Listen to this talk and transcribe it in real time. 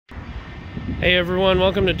Hey everyone,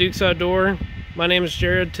 welcome to Duke's Outdoor. My name is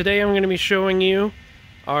Jared. Today I'm going to be showing you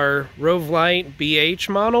our Rove Lite BH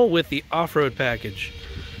model with the off-road package.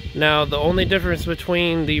 Now the only difference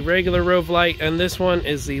between the regular Rove Lite and this one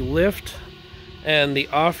is the lift and the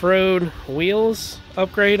off-road wheels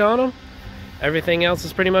upgrade on them. Everything else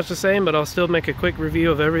is pretty much the same, but I'll still make a quick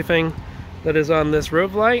review of everything that is on this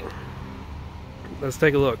Rove Lite. Let's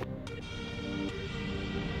take a look.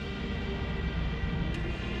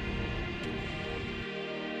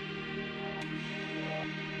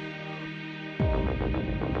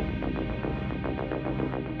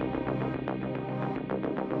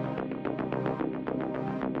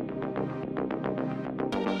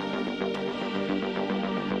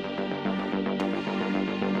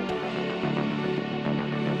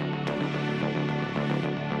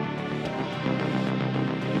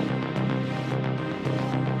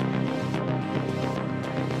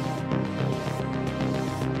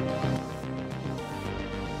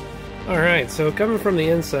 Alright, so coming from the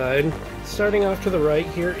inside, starting off to the right,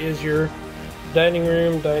 here is your dining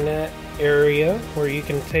room, dinette area where you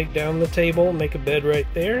can take down the table, make a bed right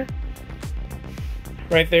there.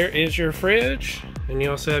 Right there is your fridge, and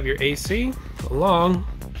you also have your AC, along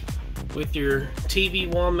with your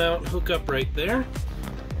TV wall mount hookup right there.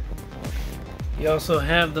 You also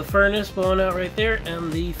have the furnace blowing out right there,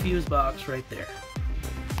 and the fuse box right there.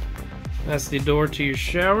 That's the door to your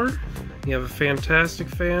shower. You have a fantastic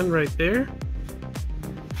fan right there.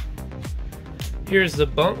 Here's the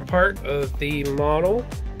bunk part of the model.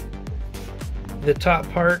 The top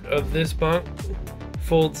part of this bunk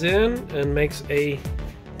folds in and makes a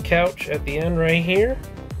couch at the end right here.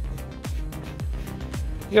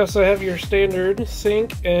 You also have your standard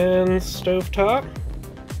sink and stovetop.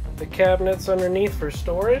 The cabinets underneath for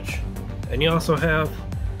storage. And you also have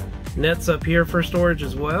nets up here for storage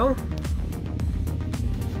as well.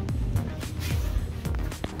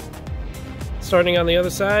 Starting on the other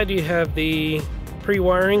side, you have the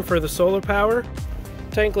pre-wiring for the solar power,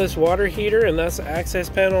 tankless water heater, and that's the access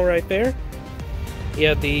panel right there. You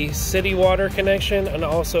have the city water connection and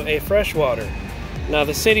also a fresh water. Now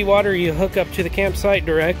the city water you hook up to the campsite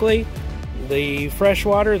directly. The fresh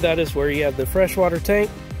water, that is where you have the freshwater tank,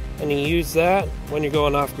 and you use that when you're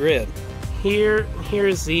going off grid.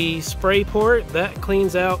 Here's the spray port that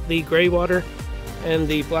cleans out the gray water and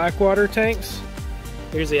the black water tanks.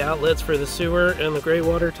 Here's the outlets for the sewer and the gray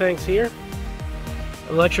water tanks here.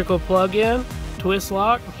 Electrical plug-in, twist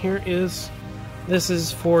lock. This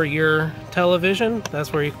is for your television.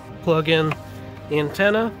 That's where you plug in the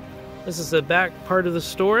antenna. This is the back part of the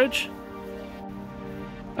storage.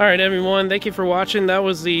 Alright everyone, thank you for watching. That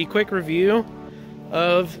was the quick review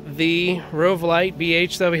of the Rove Lite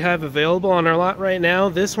BH that we have available on our lot right now.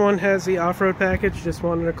 This one has the off-road package. Just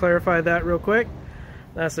wanted to clarify that real quick.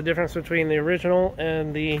 That's the difference between the original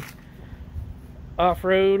and the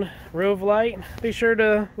off-road Rove Lite. Be sure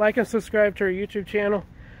to like and subscribe to our YouTube channel.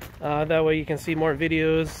 That way you can see more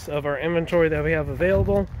videos of our inventory that we have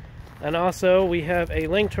available. And also we have a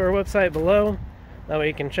link to our website below. That way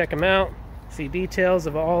you can check them out, see details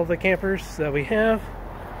of all the campers that we have.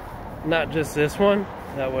 Not just this one.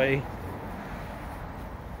 That way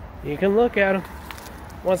you can look at them.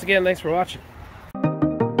 Once again, thanks for watching.